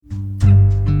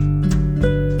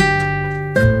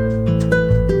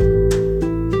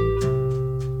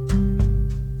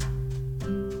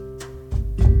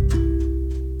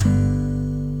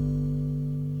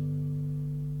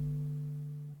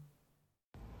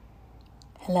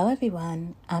Hello,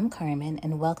 everyone. I'm Carmen,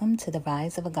 and welcome to the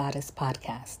Rise of a Goddess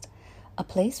podcast, a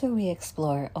place where we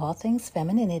explore all things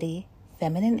femininity,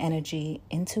 feminine energy,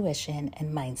 intuition,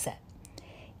 and mindset.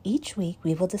 Each week,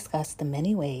 we will discuss the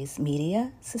many ways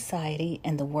media, society,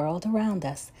 and the world around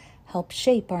us help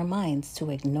shape our minds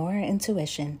to ignore our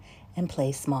intuition and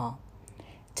play small.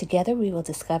 Together, we will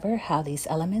discover how these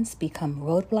elements become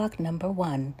roadblock number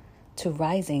one to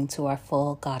rising to our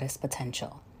full goddess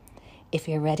potential. If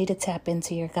you're ready to tap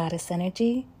into your goddess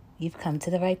energy, you've come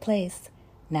to the right place.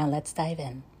 Now let's dive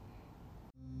in.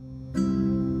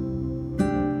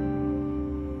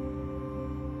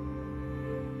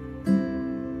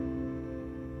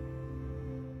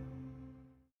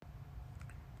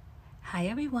 Hi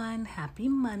everyone, happy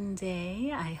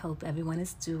Monday. I hope everyone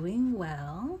is doing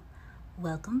well.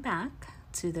 Welcome back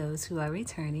to those who are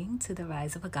returning to the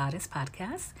Rise of a Goddess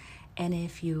podcast. And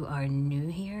if you are new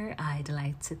here, I'd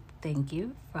like to thank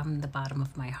you from the bottom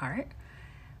of my heart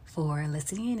for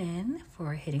listening in,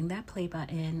 for hitting that play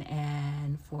button,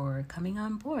 and for coming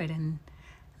on board and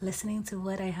listening to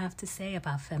what I have to say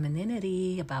about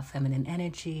femininity, about feminine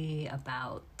energy,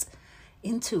 about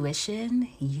intuition,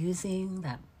 using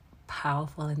that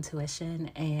powerful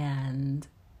intuition and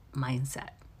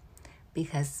mindset.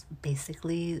 Because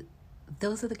basically,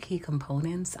 those are the key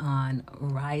components on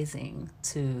rising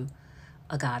to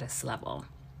a goddess level.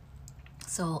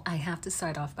 So I have to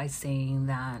start off by saying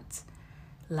that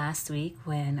last week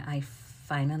when I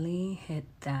finally hit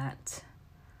that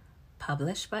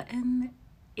publish button,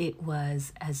 it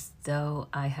was as though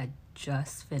I had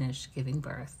just finished giving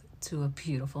birth to a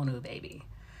beautiful new baby.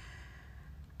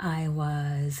 I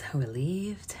was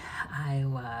relieved, I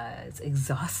was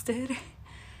exhausted,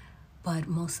 but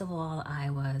most of all, I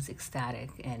was ecstatic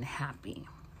and happy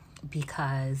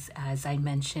because, as I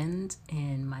mentioned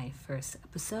in my first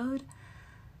episode,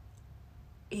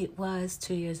 it was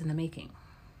 2 years in the making.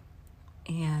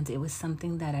 And it was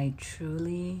something that I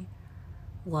truly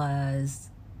was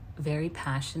very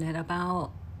passionate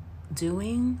about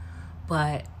doing,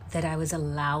 but that I was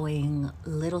allowing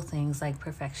little things like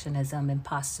perfectionism,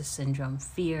 imposter syndrome,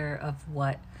 fear of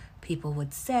what people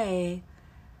would say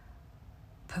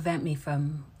prevent me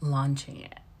from launching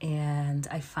it. And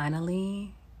I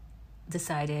finally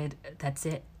decided that's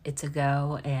it, it's a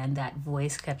go. And that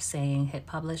voice kept saying, hit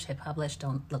publish,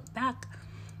 don't look back.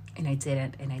 And I did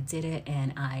it,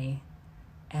 and I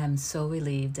am so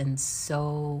relieved and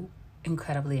so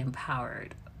incredibly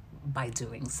empowered by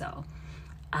doing so.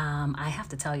 I have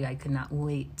to tell you, I could not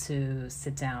wait to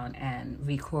sit down and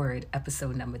record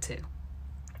episode number 2.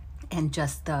 And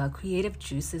just the creative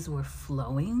juices were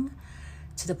flowing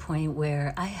to the point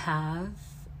where I have,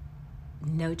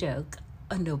 no joke,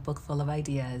 a notebook full of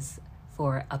ideas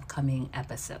for upcoming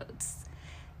episodes.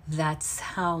 That's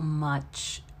how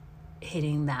much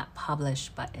hitting that publish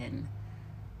button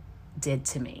did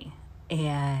to me.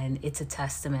 And it's a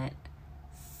testament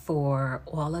for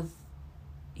all of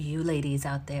you ladies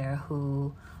out there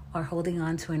who are holding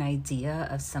on to an idea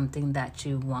of something that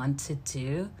you want to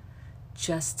do.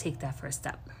 Just take that first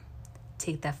step.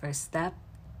 Take that first step,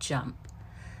 jump.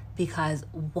 Because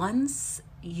once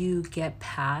you get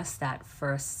past that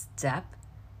first step,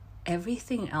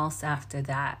 everything else after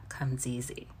that comes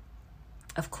easy.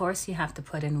 Of course, you have to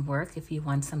put in work if you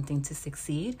want something to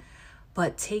succeed,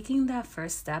 but taking that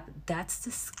first step, that's the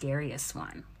scariest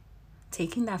one.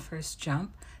 Taking that first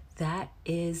jump, that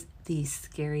is the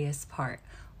scariest part.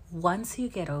 Once you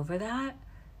get over that,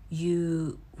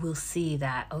 you will see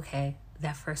that, okay,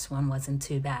 that first one wasn't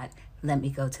too bad. Let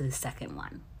me go to the second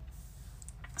one.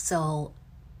 So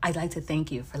I'd like to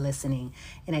thank you for listening,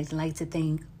 and I'd like to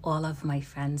thank all of my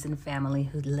friends and family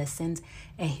who listened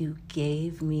and who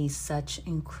gave me such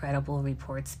incredible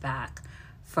reports back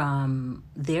from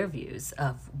their views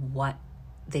of what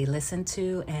they listened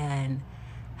to and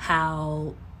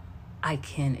how I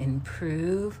can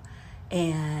improve,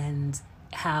 and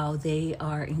how they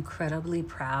are incredibly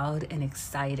proud and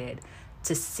excited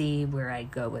to see where I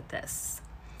go with this.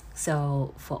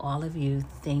 So for all of you,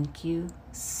 thank you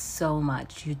so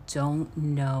much. You don't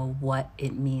know what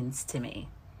it means to me.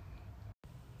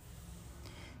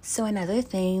 So another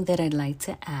thing that I'd like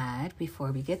to add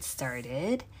before we get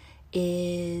started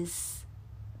is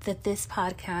that this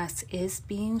podcast is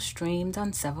being streamed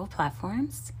on several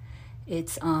platforms.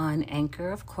 It's on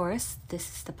Anchor, of course.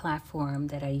 This is the platform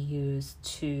that I use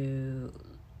to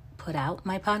put out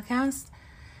my podcast.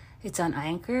 It's on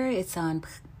Anchor, it's on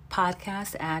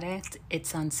Podcast Addict,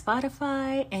 it's on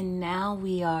Spotify, and now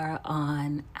we are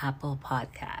on Apple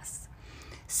Podcasts.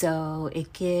 So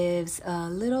it gives a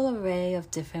little array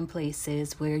of different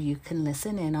places where you can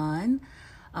listen in on.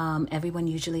 Everyone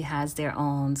usually has their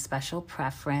own special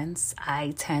preference.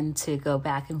 I tend to go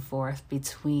back and forth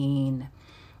between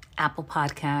Apple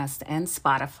Podcast and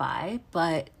Spotify,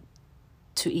 but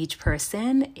to each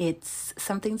person, it's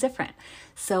something different.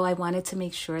 So I wanted to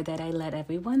make sure that I let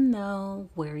everyone know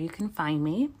where you can find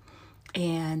me.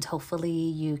 And hopefully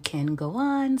you can go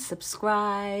on,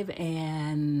 subscribe,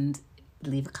 and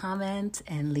leave a comment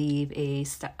and leave a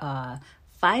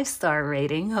 5-star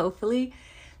rating, hopefully,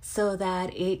 so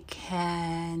that it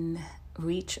can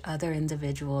reach other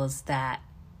individuals that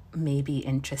may be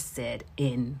interested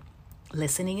in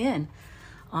listening in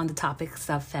on the topics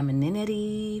of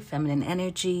femininity, feminine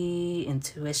energy,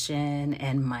 intuition,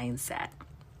 and mindset.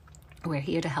 We're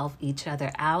here to help each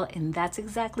other out, and that's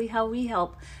exactly how we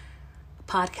help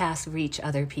podcasts reach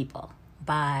other people,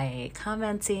 by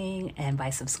commenting and by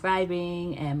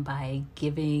subscribing and by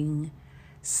giving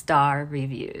star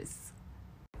reviews.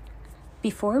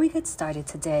 Before we get started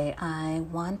today, I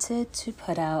wanted to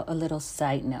put out a little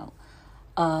side note,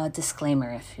 a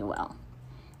disclaimer, if you will,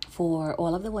 for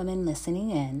all of the women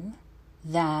listening in,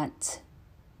 that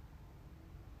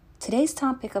today's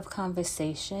topic of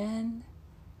conversation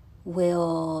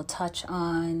will touch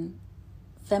on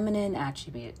feminine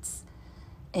attributes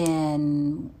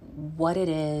and what it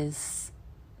is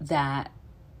that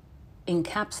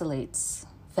encapsulates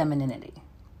femininity.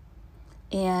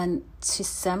 And to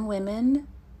some women,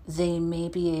 they may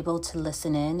be able to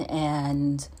listen in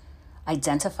and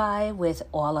identify with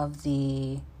all of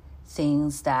the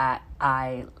things that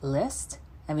I list.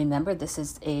 And remember, this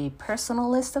is a personal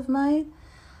list of mine.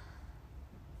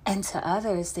 And to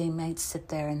others, they might sit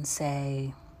there and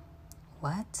say,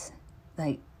 what?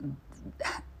 Like,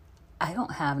 I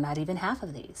don't have not even half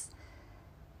of these.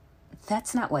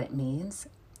 That's not what it means.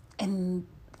 And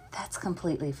that's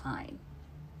completely fine.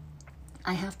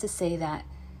 I have to say that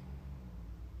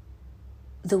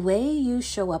the way you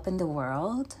show up in the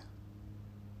world,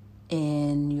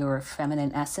 in your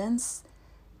feminine essence,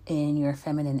 in your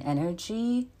feminine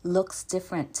energy, looks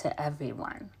different to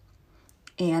everyone.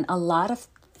 And a lot of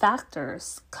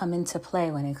factors come into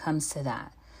play when it comes to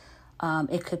that.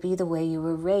 It could be the way you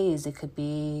were raised. It could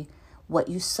be what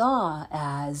you saw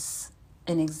as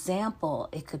an example.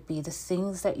 It could be the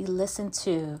things that you listen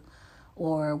to,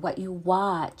 or what you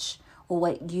watch, or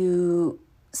what you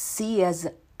see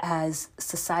as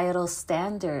societal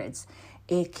standards.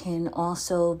 It can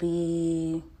also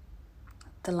be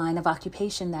the line of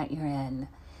occupation that you're in.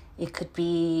 It could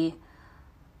be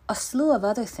a slew of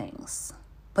other things.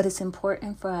 But it's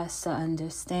important for us to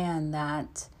understand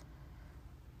that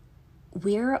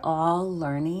we're all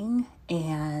learning,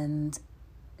 and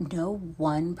no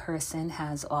one person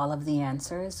has all of the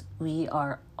answers. We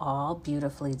are all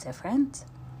beautifully different.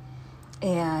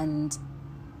 And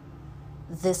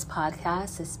this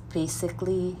podcast is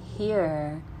basically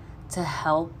here to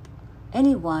help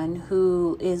anyone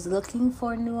who is looking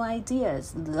for new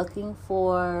ideas, looking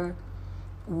for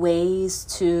ways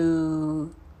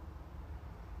to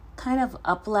kind of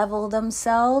up-level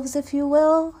themselves, if you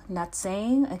will. Not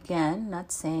saying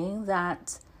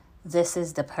that this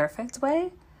is the perfect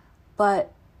way,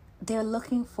 but they're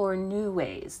looking for new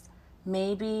ways.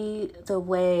 Maybe the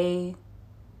way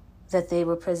that they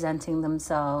were presenting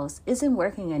themselves isn't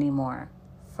working anymore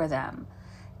for them.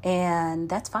 And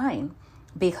that's fine,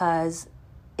 because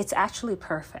it's actually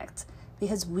perfect,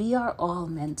 because we are all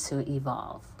meant to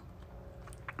evolve.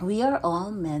 We are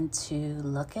all meant to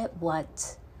look at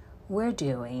what we're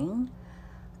doing,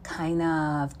 kind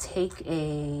of take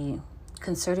a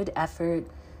concerted effort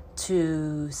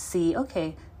to see,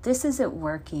 okay, this isn't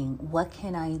working. What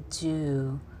can I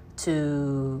do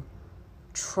to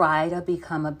try to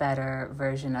become a better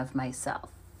version of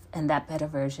myself? And that better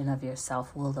version of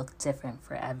yourself will look different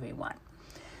for everyone.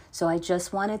 So I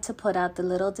just wanted to put out the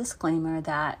little disclaimer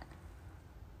that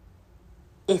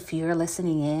if you're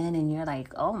listening in and you're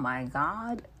like, oh my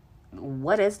God,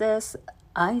 what is this?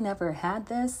 I never had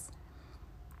this.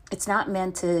 It's not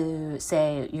meant to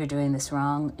say you're doing this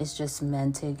wrong. It's just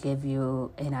meant to give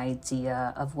you an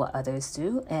idea of what others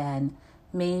do. And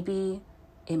maybe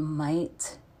it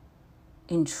might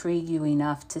intrigue you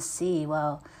enough to see,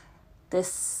 well,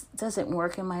 this doesn't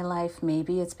work in my life.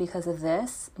 Maybe it's because of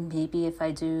this. Maybe if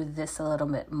I do this a little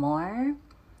bit more,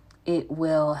 it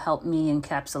will help me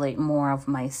encapsulate more of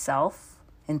myself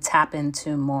and tap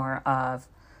into more of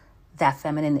that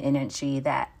feminine energy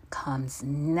that comes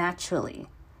naturally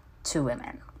to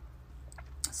women.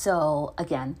 So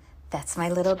again, that's my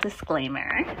little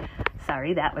disclaimer.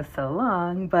 Sorry that was so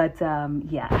long, but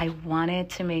I wanted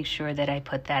to make sure that I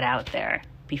put that out there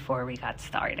before we got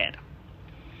started.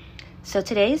 So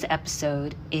today's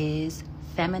episode is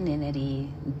femininity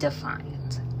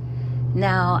defined?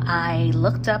 Now, I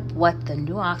looked up what the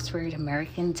New Oxford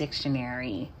American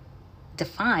Dictionary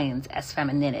defines as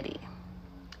femininity.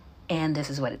 And this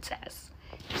is what it says.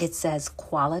 It says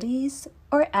qualities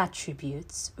or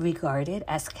attributes regarded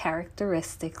as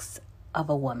characteristics of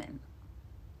a woman.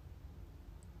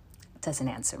 It doesn't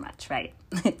answer much, right?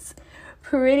 It's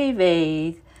pretty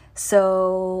vague.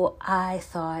 So I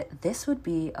thought this would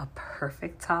be a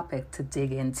perfect topic to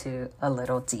dig into a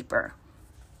little deeper.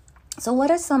 So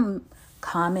what are some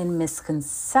common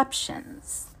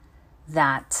misconceptions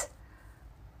that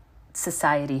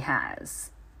society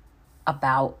has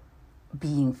about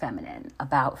being feminine,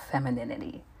 about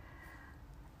femininity?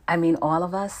 I mean, all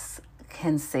of us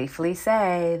can safely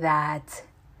say that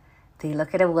they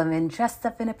look at a woman dressed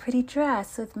up in a pretty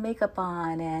dress with makeup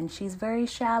on, and she's very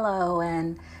shallow,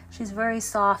 and she's very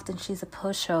soft, and she's a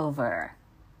pushover.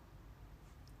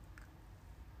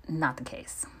 Not the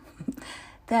case.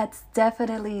 That's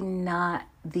definitely not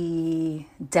the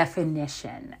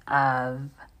definition of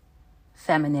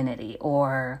femininity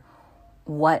or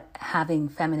what having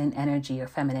feminine energy or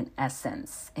feminine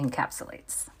essence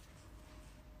encapsulates.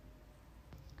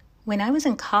 When I was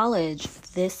in college,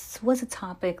 this was a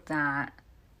topic that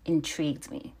intrigued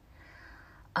me.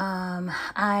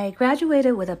 I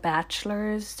graduated with a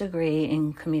bachelor's degree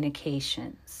in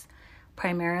communications,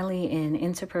 primarily in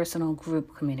interpersonal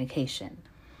group communication.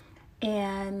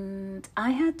 And I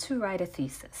had to write a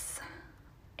thesis.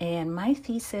 And my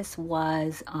thesis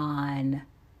was on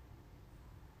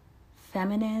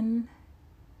feminine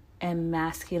and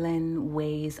masculine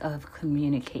ways of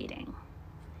communicating,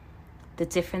 the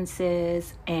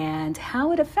differences and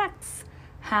how it affects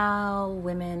how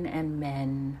women and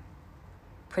men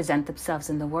present themselves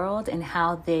in the world and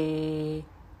how they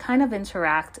kind of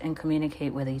interact and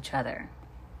communicate with each other.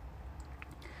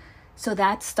 So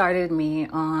that started me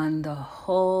on the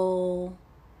whole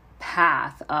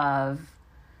path of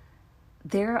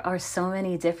there are so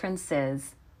many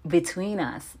differences between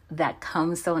us that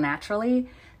come so naturally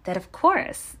that, of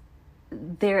course,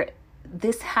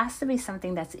 this has to be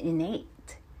something that's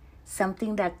innate,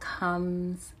 something that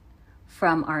comes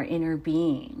from our inner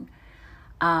being,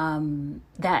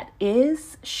 that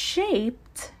is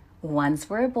shaped once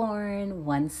we're born,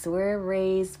 once we're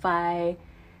raised by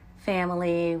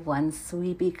family, once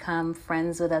we become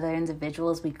friends with other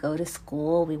individuals, we go to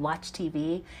school, we watch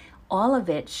TV, all of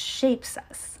it shapes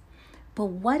us. But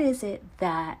what is it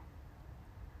that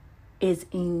is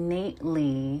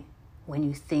innately, when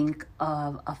you think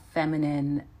of a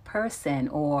feminine person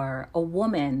or a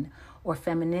woman or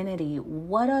femininity,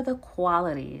 what are the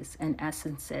qualities and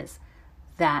essences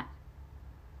that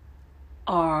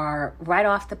are right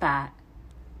off the bat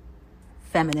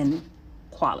feminine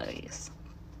qualities?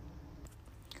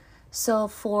 So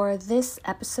for this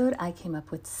episode, I came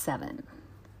up with 7.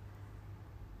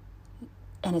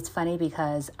 And it's funny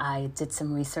because I did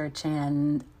some research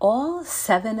and all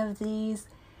 7 of these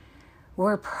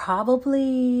were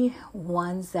probably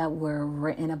ones that were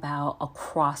written about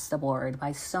across the board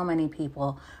by so many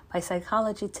people, by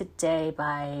Psychology Today,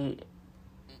 by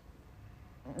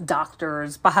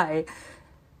doctors, by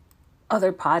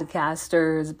other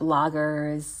podcasters,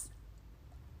 bloggers,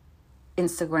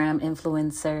 Instagram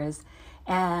influencers,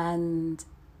 and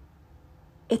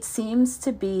it seems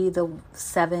to be the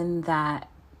 7 that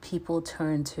people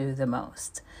turn to the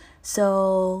most.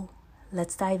 So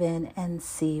let's dive in and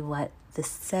see what the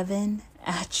 7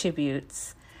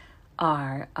 attributes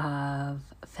are of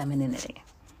femininity.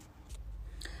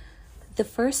 The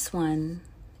first one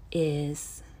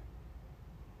is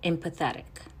empathetic.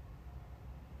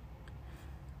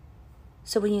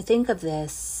 So when you think of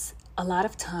this, a lot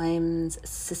of times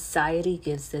society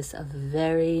gives this a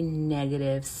very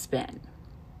negative spin.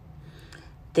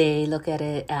 They look at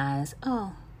it as,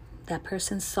 oh, that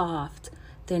person's soft.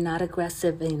 They're not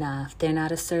aggressive enough. They're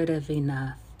not assertive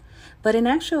enough. But in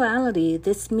actuality,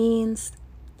 this means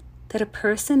that a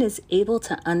person is able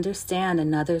to understand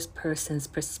another person's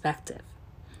perspective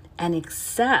and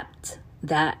accept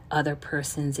that other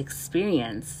person's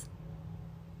experience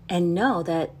and know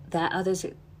that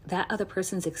other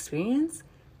person's experience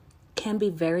can be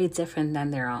very different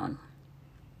than their own.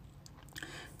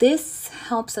 This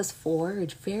helps us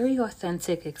forge very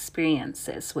authentic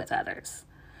experiences with others.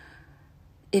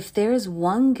 If there is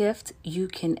one gift you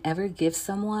can ever give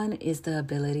someone, is the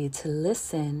ability to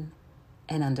listen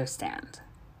and understand.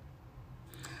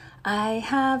 I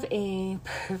have a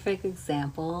perfect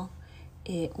example.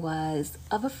 It was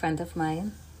of a friend of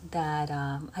mine that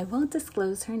I won't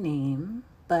disclose her name,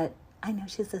 but I know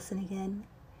she's listening in.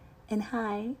 And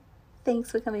hi,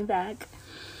 thanks for coming back.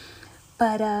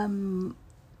 But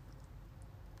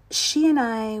she and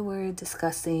I were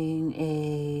discussing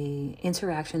a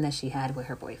interaction that she had with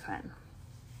her boyfriend.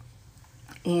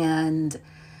 And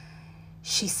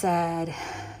she said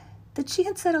that she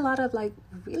had said a lot of like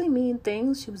really mean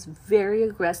things. She was very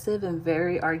aggressive and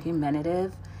very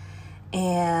argumentative.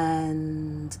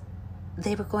 And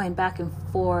they were going back and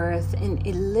forth. And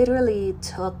it literally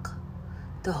took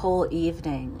the whole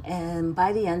evening. And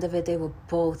by the end of it, they were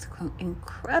both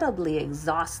incredibly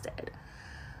exhausted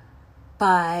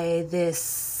by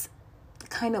this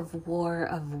kind of war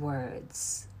of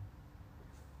words.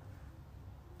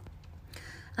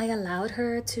 I allowed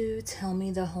her to tell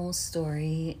me the whole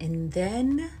story, and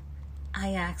then I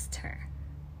asked her,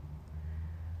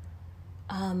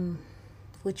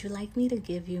 would you like me to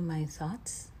give you my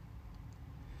thoughts?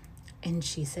 And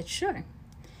she said, sure.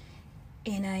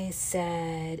 And I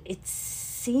said, it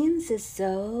seems as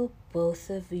though both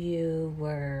of you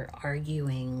were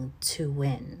arguing to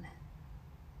win,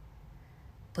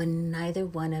 but neither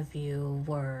one of you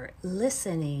were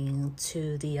listening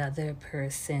to the other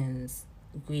person's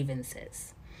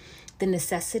grievances. The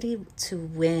necessity to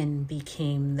win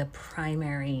became the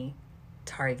primary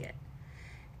target.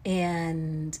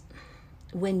 And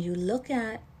when you look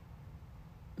at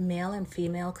male and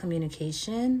female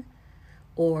communication,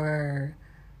 or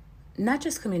not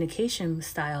just communication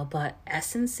style, but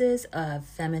essences of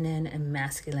feminine and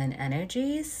masculine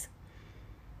energies,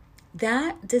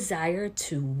 that desire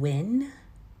to win,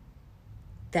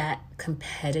 that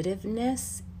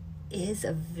competitiveness, is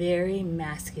a very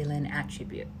masculine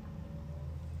attribute.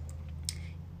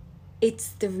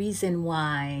 It's the reason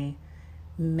why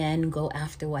men go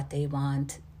after what they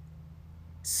want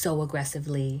so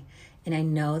aggressively. And I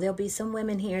know there'll be some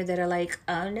women here that are like,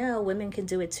 oh no, women can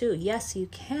do it too. Yes, you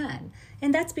can.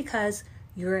 And that's because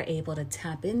you're able to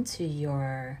tap into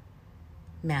your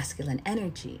masculine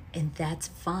energy, and that's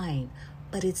fine.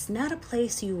 But it's not a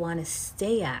place you want to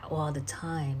stay at all the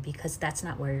time, because that's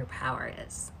not where your power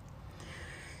is.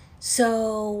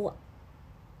 So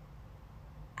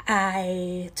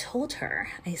I told her,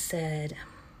 I said,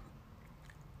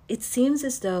 it seems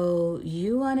as though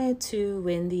you wanted to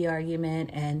win the argument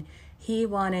and he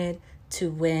wanted to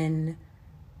win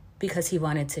because he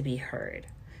wanted to be heard.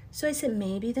 So I said,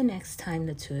 maybe the next time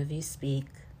the two of you speak,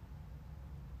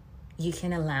 you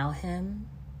can allow him,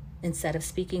 instead of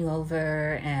speaking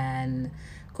over and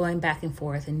going back and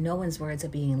forth and no one's words are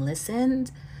being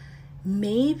listened,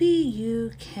 maybe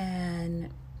you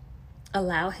can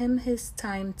allow him his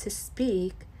time to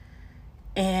speak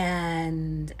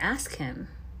and ask him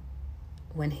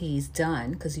when he's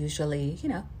done, because usually,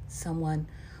 someone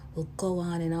will go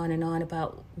on and on and on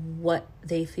about what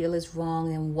they feel is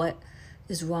wrong and what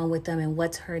is wrong with them and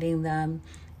what's hurting them.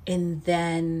 And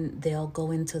then they'll go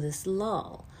into this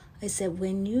lull. I said,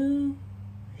 when you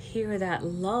hear that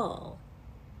lull,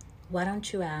 why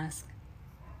don't you ask,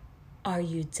 are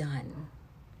you done?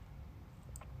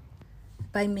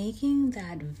 By making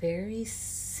that very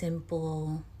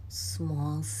simple,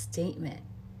 small statement,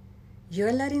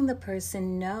 you're letting the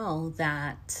person know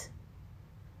that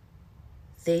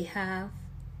they have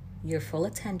your full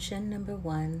attention, number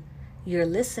one, you're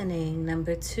listening,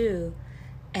 number two,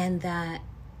 and that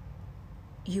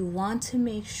you want to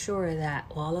make sure that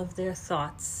all of their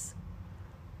thoughts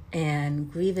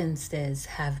and grievances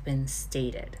have been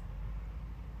stated.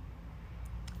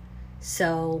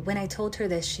 So when I told her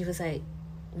this, she was like,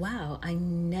 wow, I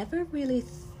never really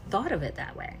thought of it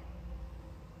that way.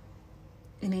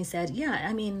 And I said,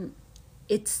 yeah,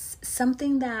 it's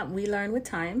something that we learn with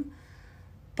time,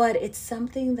 but it's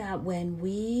something that when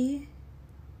we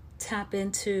tap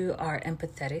into our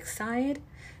empathetic side,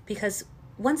 because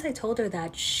once I told her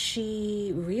that,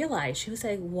 she realized, she was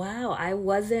like, wow, I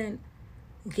wasn't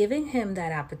giving him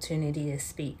that opportunity to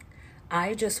speak.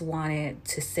 I just wanted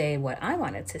to say what I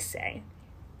wanted to say.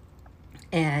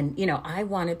 And, I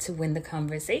wanted to win the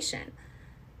conversation.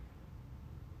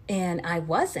 And I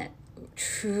wasn't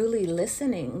truly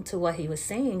listening to what he was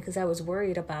saying because I was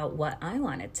worried about what I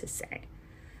wanted to say.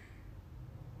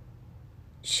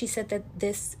 She said that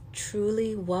this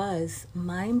truly was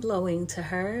mind-blowing to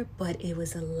her, but it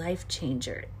was a life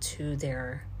changer to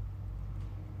their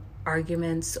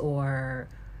arguments or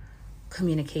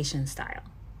communication style.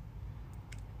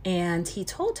 And he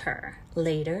told her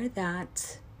later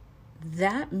that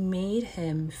made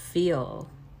him feel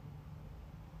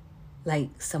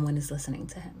like someone is listening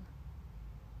to him.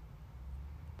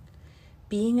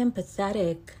 Being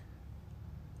empathetic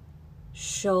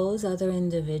shows other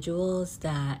individuals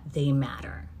that they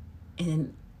matter.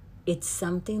 And it's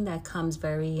something that comes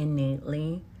very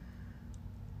innately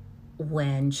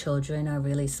when children are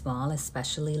really small,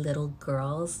 especially little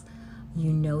girls.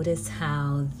 You notice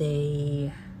how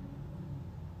they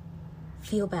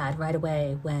feel bad right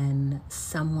away when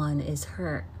someone is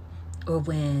hurt, or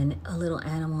when a little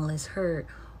animal is hurt,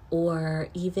 or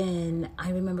even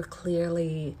I remember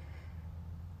clearly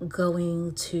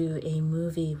going to a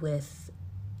movie with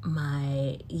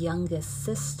my youngest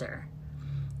sister,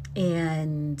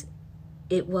 and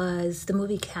it was the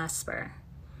movie Casper.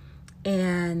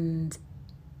 And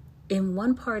in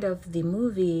one part of the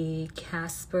movie,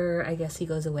 Casper, I guess he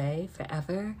goes away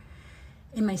forever.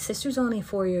 And my sister's only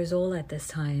 4 years old at this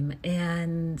time,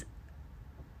 and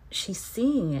she's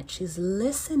seeing it. She's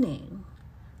listening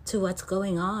to what's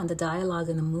going on, the dialogue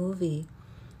in the movie,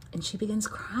 and she begins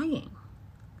crying.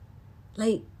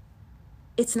 Like,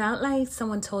 it's not like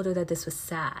someone told her that this was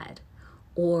sad,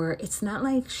 or it's not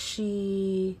like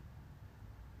she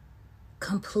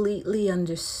completely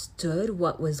understood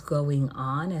what was going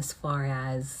on as far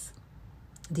as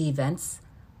the events,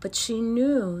 but she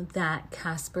knew that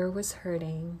Casper was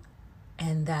hurting,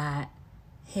 and that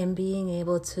him being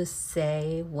able to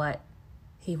say what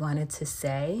he wanted to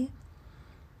say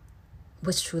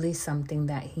was truly something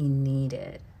that he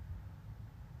needed.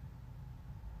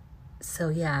 So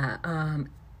yeah,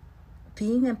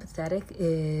 being empathetic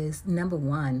is number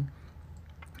one,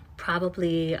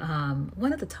 probably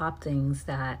one of the top things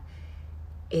that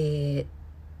it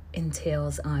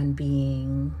entails on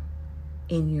being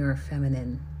in your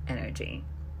feminine energy.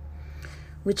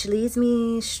 Which leads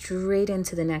me straight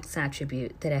into the next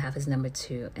attribute that I have as number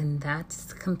 2, and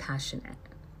that's compassionate.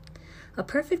 A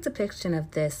perfect depiction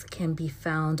of this can be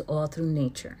found all through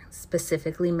nature,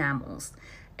 specifically mammals,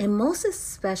 and most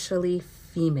especially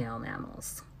female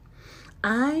mammals.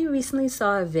 I recently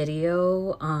saw a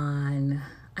video on,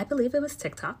 I believe it was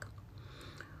TikTok,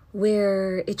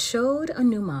 where it showed a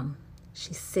new mom.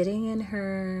 She's sitting in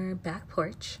her back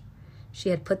porch. She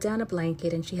had put down a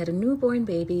blanket and she had a newborn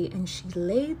baby, and she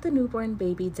laid the newborn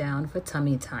baby down for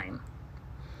tummy time.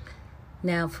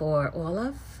 Now, for all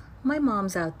of my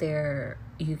moms out there,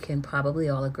 you can probably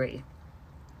all agree.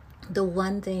 The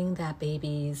one thing that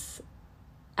babies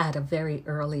at a very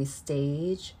early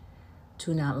stage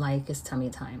do not like is tummy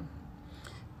time.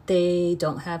 They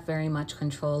don't have very much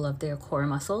control of their core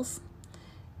muscles,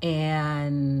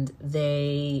 and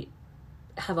they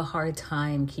have a hard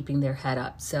time keeping their head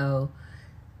up. So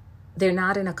they're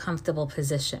not in a comfortable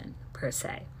position per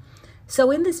se.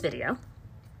 So in this video,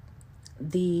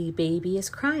 the baby is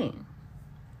crying.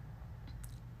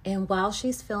 And while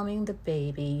she's filming the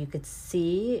baby, you could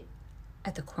see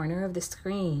at the corner of the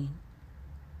screen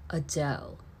a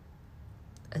doe,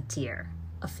 a deer,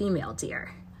 a female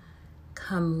deer,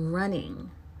 come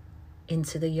running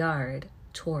into the yard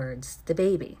towards the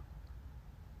baby.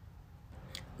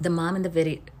 The mom in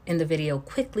the video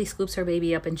quickly scoops her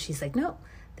baby up, and she's like, "No,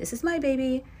 this is my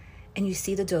baby." And you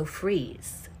see the doe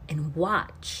freeze and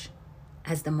watch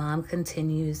as the mom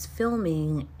continues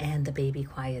filming and the baby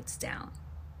quiets down.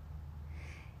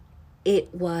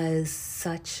 It was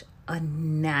such a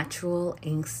natural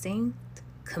instinct,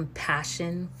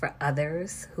 compassion for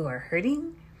others who are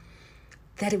hurting,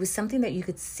 that it was something that you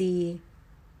could see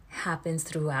happens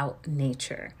throughout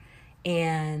nature.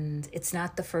 And it's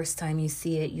not the first time you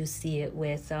see it. You see it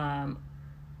with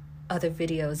other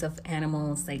videos of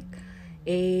animals, like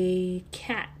a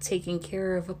cat taking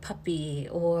care of a puppy,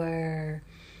 or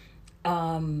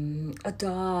a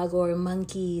dog or a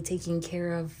monkey taking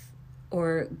care of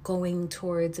or going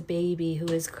towards a baby who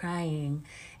is crying.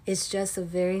 It's just a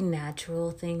very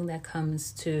natural thing that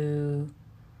comes to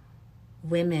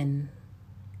women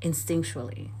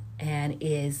instinctually, and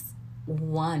is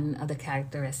one of the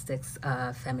characteristics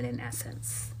of feminine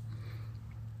essence.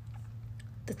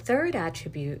 The third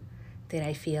attribute that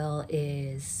I feel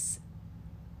is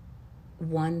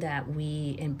one that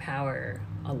we empower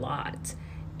a lot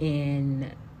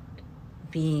in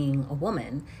being a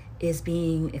woman is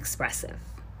being expressive.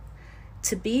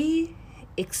 To be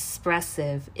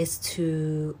expressive is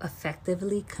to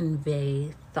effectively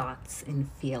convey thoughts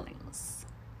and feelings.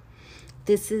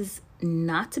 This is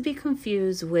not to be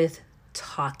confused with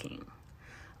talking.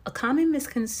 A common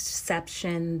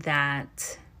misconception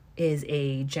that is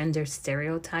a gender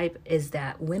stereotype is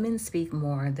that women speak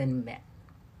more than men.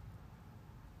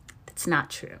 That's not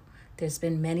true. There's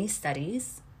been many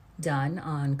studies done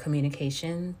on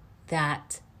communication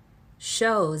that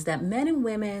shows that men and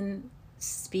women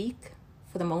speak,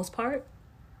 for the most part,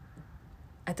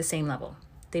 at the same level.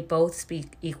 They both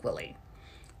speak equally.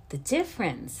 The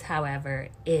difference, however,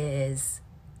 is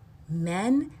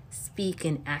men speak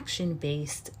in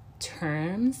action-based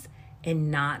terms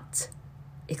and not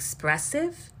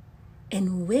expressive,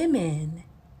 and women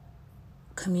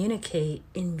communicate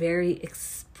in very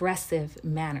expressive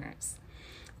manners.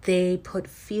 They put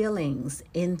feelings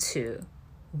into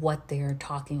what they're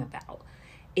talking about.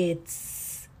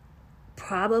 It's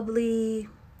probably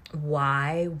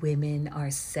why women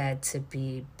are said to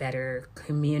be better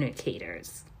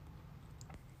communicators.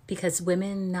 Because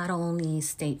women not only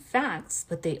state facts,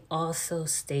 but they also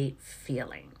state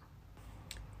feeling.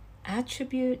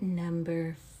 Attribute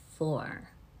number 4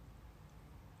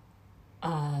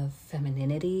 of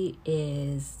femininity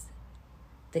is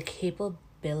the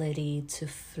capability to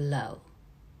flow.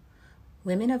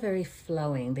 Women are very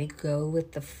flowing. They go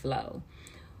with the flow.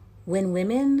 When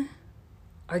women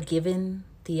are given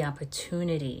the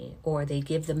opportunity, or they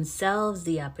give themselves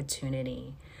the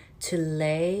opportunity to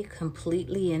lay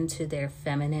completely into their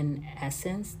feminine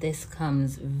essence, this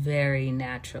comes very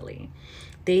naturally.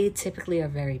 They typically are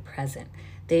very present.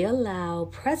 They allow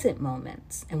present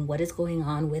moments and what is going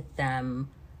on with them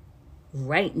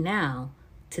right now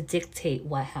to dictate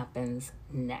what happens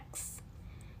next.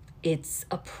 It's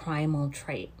a primal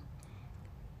trait.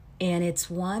 And it's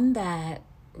one that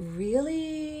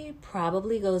really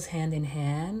probably goes hand in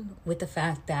hand with the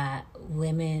fact that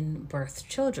women birth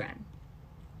children.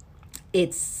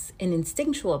 It's an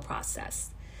instinctual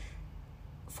process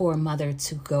for a mother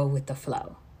to go with the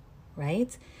flow,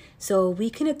 right? So we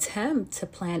can attempt to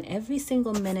plan every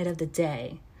single minute of the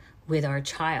day with our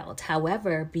child.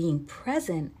 However, being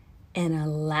present and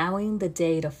allowing the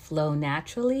day to flow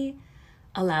naturally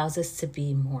allows us to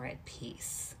be more at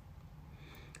peace.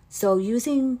 So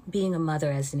using being a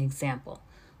mother as an example,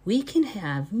 we can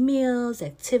have meals,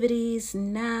 activities,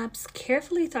 naps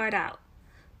carefully thought out,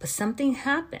 but something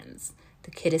happens.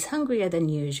 The kid is hungrier than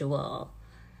usual.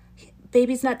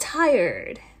 Baby's not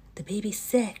tired. The baby's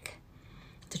sick.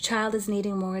 The child is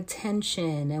needing more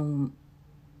attention, and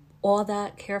all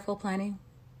that careful planning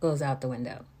goes out the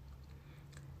window.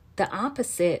 The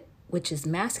opposite, which is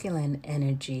masculine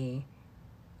energy,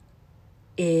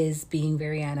 is being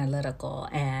very analytical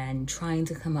and trying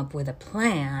to come up with a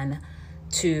plan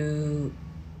to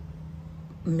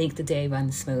make the day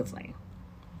run smoothly.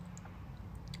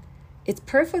 It's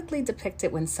perfectly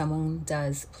depicted when someone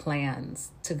does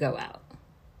plans to go out.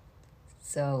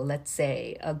 So let's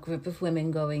say a group of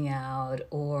women going out,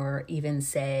 or even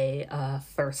say a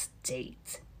first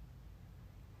date.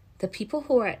 The people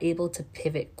who are able to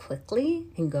pivot quickly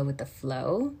and go with the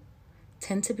flow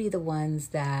tend to be the ones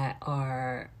that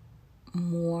are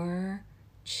more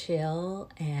chill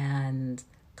and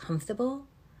comfortable.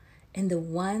 And the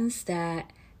ones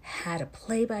that had a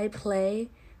play-by-play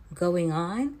going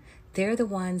on, they're the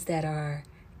ones that are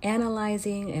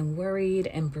analyzing and worried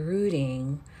and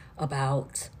brooding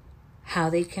about how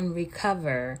they can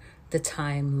recover the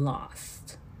time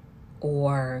lost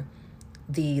or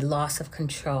the loss of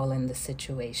control in the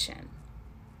situation.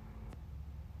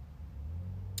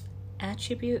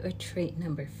 Attribute or trait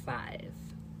number 5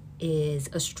 is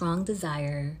a strong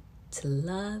desire to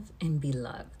love and be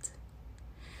loved.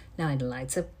 Now, I'd like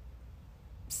to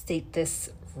state this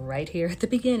right here at the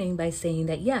beginning by saying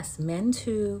that yes, men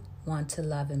too want to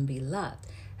love and be loved.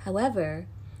 However,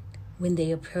 when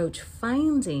they approach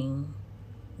finding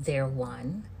their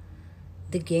one,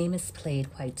 the game is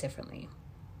played quite differently.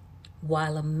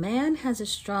 While a man has a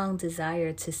strong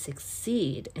desire to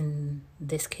succeed, in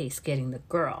this case, getting the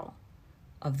girl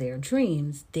of their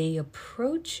dreams, they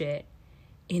approach it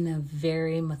in a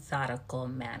very methodical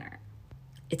manner.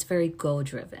 It's very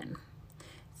goal-driven.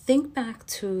 Think back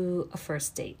to a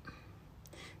first date.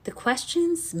 The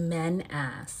questions men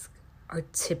ask are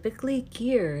typically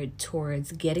geared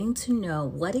towards getting to know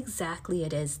what exactly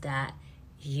it is that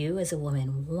you as a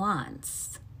woman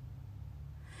wants.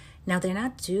 Now, they're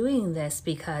not doing this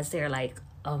because they're like,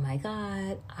 oh my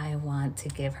God, I want to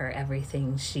give her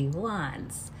everything she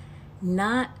wants.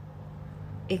 Not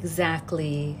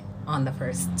exactly on the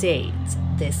first date.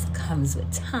 This comes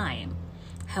with time.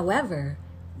 However,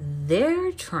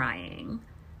 they're trying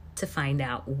to find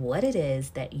out what it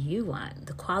is that you want,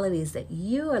 the qualities that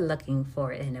you are looking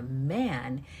for in a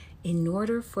man in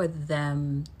order for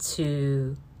them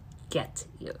to get to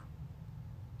you.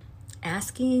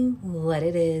 Asking what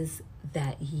it is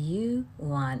that you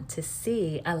want to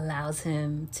see allows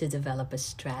him to develop a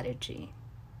strategy.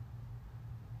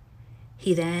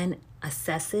 He then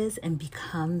assesses and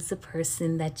becomes the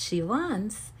person that she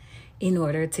wants in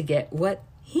order to get what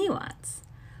he wants.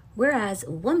 Whereas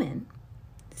a woman,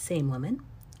 the same woman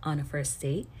on a first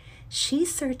date,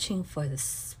 she's searching for the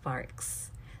sparks,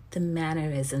 the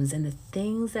mannerisms, and the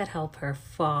things that help her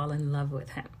fall in love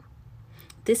with him.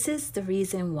 This is the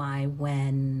reason why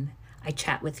when I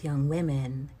chat with young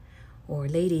women or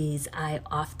ladies, I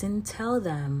often tell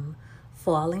them,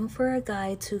 falling for a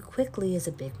guy too quickly is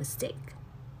a big mistake,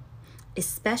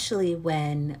 especially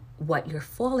when what you're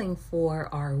falling for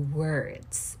are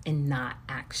words and not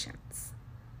actions.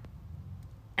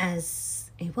 As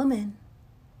a woman,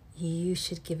 you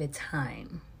should give it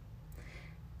time,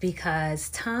 because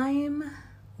time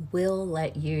will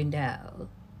let you know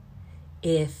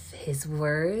if his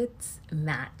words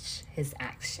match his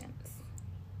actions.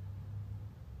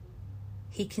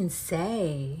 He can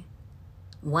say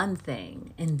one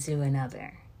thing and do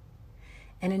another.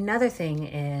 And another thing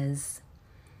is,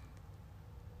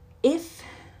 if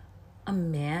a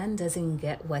man doesn't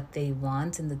get what they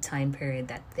want in the time period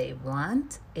that they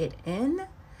want it in,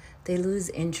 they lose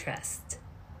interest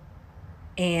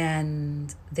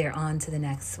and they're on to the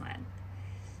next one.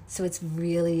 So it's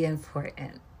really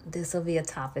important. This will be a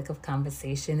topic of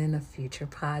conversation in a future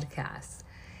podcast.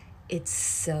 It's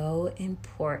so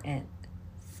important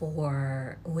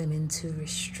for women to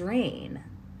restrain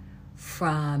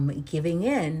from giving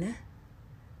in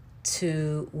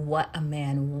to what a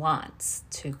man wants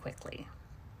too quickly,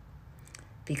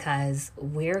 because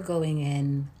we're going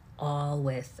in all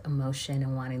with emotion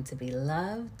and wanting to be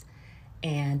loved.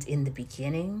 And in the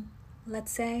beginning,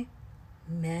 let's say,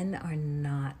 men are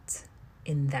not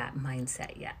in that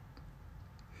mindset yet.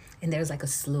 And there's like a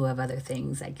slew of other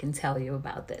things I can tell you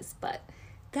about this, but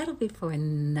that'll be for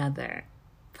another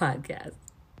podcast.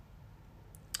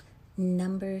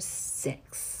 Number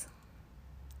 6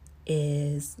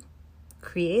 is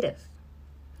creative.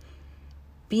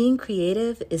 Being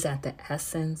creative is at the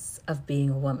essence of being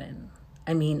a woman.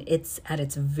 I mean, it's at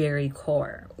its very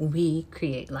core. We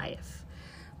create life.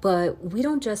 But we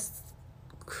don't just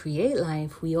create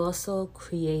life, we also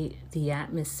create the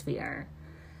atmosphere,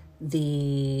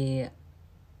 the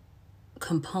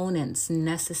components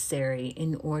necessary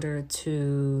in order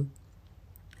to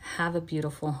have a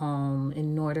beautiful home,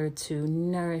 in order to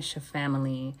nourish a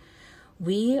family.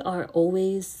 We are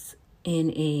always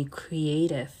in a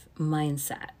creative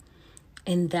mindset.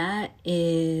 And that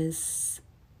is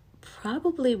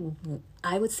probably,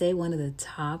 I would say, one of the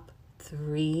top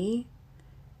 3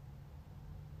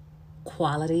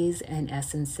 qualities and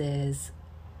essences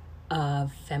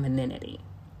of femininity.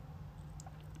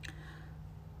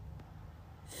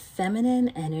 Feminine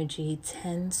energy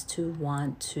tends to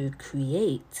want to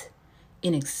create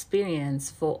an experience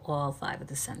for all 5 of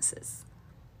the senses.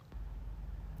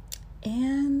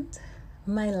 And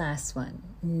my last one,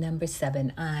 number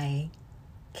 7. I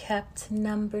kept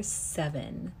number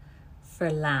 7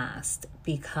 for last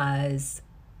because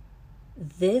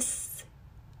this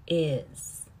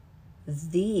is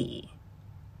the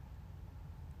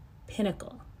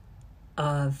pinnacle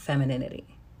of femininity.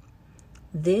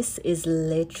 This is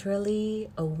literally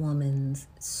a woman's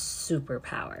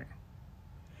superpower,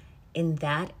 and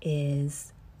that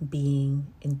is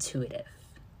being intuitive.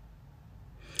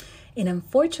 And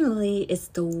unfortunately, it's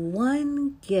the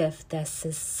one gift that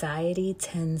society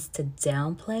tends to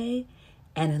downplay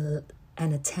and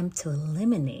attempt to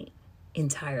eliminate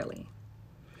entirely.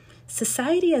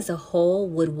 Society as a whole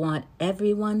would want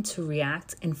everyone to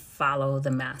react and follow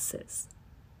the masses.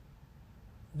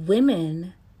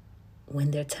 Women,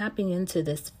 when they're tapping into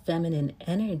this feminine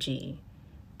energy,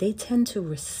 they tend to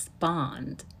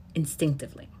respond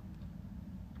instinctively,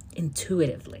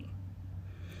 intuitively.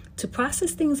 To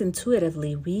process things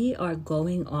intuitively, we are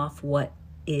going off what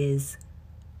is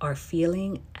our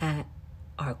feeling at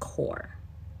our core.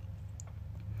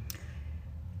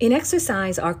 In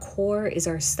exercise, our core is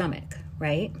our stomach,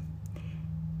 right?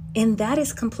 And that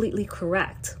is completely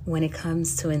correct when it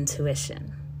comes to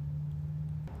intuition.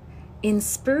 In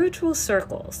spiritual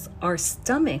circles, our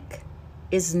stomach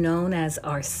is known as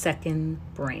our second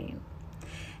brain.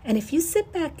 And if you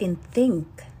sit back and think,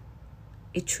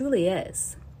 it truly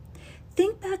is.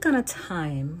 Think back on a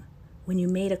time when you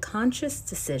made a conscious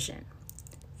decision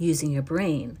using your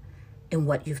brain and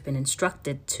what you've been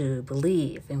instructed to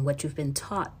believe and what you've been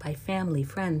taught by family,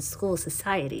 friends, school,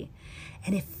 society,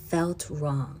 and it felt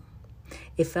wrong.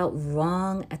 It felt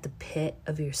wrong at the pit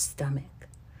of your stomach.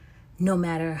 No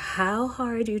matter how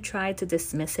hard you tried to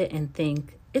dismiss it and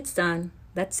think, it's done,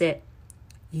 that's it,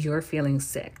 you're feeling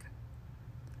sick.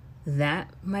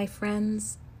 That, my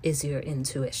friends, is your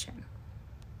intuition.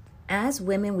 As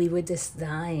women, we were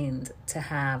designed to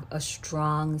have a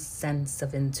strong sense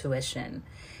of intuition.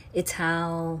 It's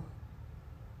how,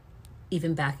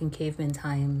 even back in caveman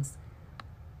times,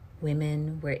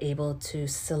 women were able to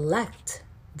select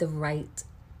the right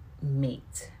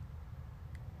mate.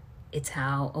 It's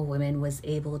how a woman was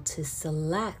able to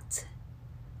select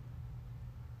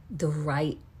the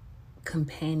right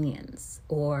companions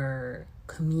or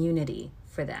community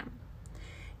for them.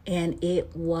 And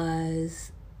it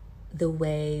was the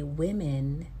way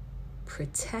women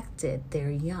protected their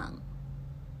young.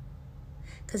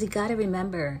 Because you got to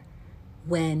remember,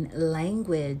 when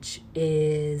language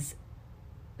is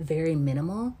very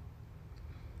minimal,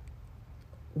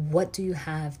 what do you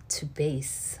have to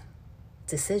base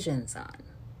decisions on?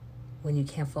 When you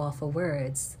can't fall for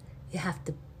words, you have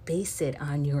to base it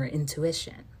on your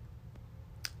intuition.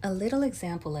 A little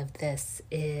example of this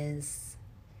is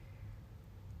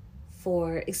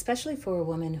especially for a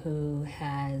woman who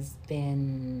has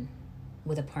been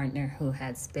with a partner who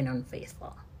has been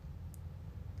unfaithful.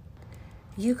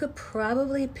 You could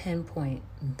probably pinpoint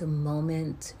the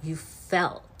moment you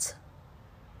felt,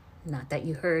 not that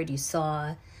you heard, you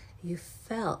saw, you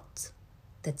felt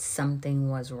that something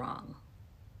was wrong.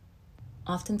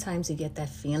 Oftentimes you get that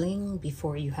feeling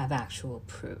before you have actual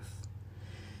proof.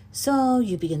 So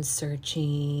you begin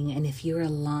searching, and if you're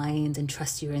aligned and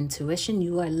trust your intuition,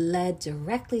 you are led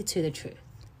directly to the truth.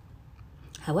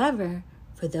 However,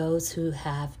 for those who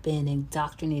have been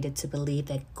indoctrinated to believe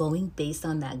that going based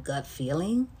on that gut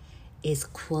feeling is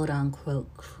quote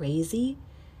unquote crazy,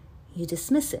 you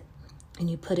dismiss it and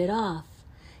you put it off.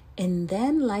 And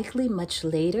then likely much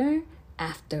later,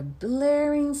 after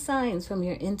blaring signs from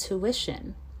your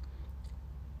intuition,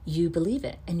 you believe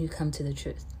it and you come to the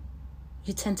truth.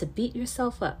 You tend to beat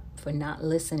yourself up for not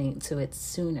listening to it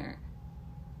sooner.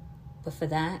 But for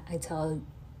that, I tell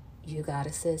you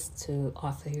goddesses to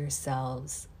offer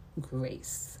yourselves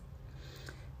grace,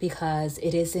 because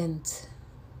it isn't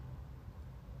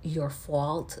your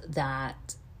fault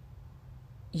that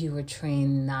you were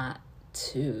trained not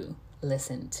to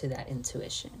listen to that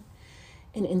intuition.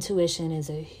 And intuition is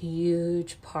a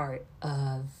huge part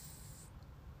of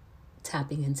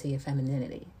tapping into your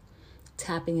femininity,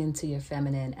 tapping into your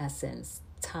feminine essence,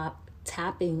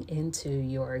 tapping into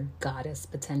your goddess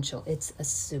potential. It's a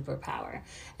superpower.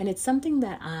 And it's something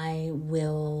that I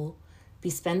will be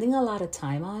spending a lot of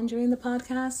time on during the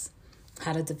podcast,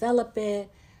 how to develop it,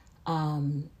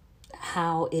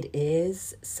 how it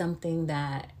is something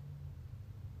that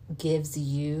gives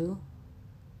you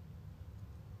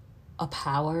a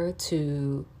power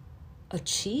to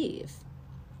achieve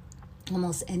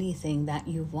almost anything that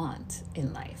you want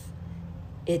in life.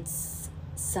 It's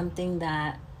something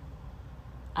that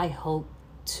I hope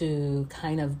to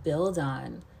kind of build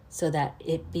on so that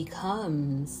it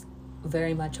becomes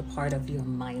very much a part of your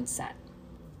mindset.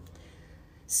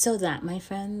 So that, my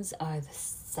friends, are the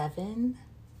 7,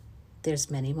 there's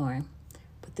many more,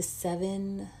 but the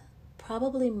 7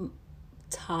 probably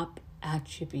top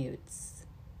attributes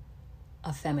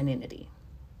of femininity.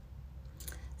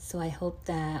 So I hope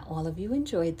that all of you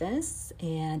enjoyed this,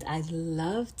 and I'd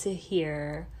love to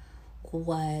hear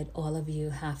what all of you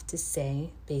have to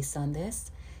say based on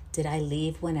this. Did I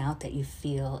leave one out that you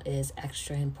feel is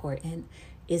extra important?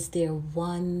 Is there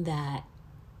one that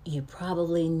you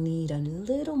probably need a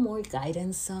little more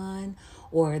guidance on,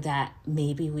 or that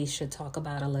maybe we should talk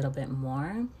about a little bit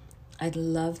more? I'd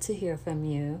love to hear from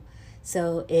you.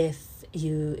 So if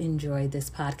you enjoyed this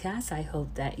podcast, I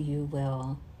hope that you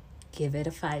will give it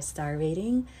a 5-star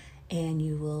rating and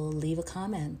you will leave a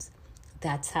comment.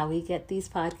 That's how we get these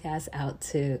podcasts out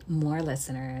to more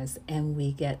listeners, and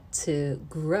we get to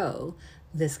grow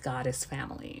this goddess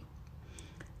family.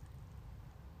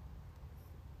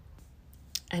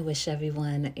 I wish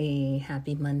everyone a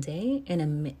happy Monday and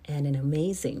an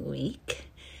amazing week.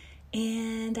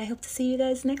 And I hope to see you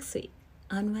guys next week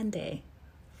on Monday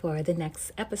for the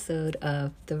next episode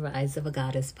of the Rise of a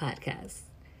Goddess podcast.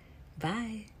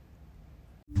 Bye.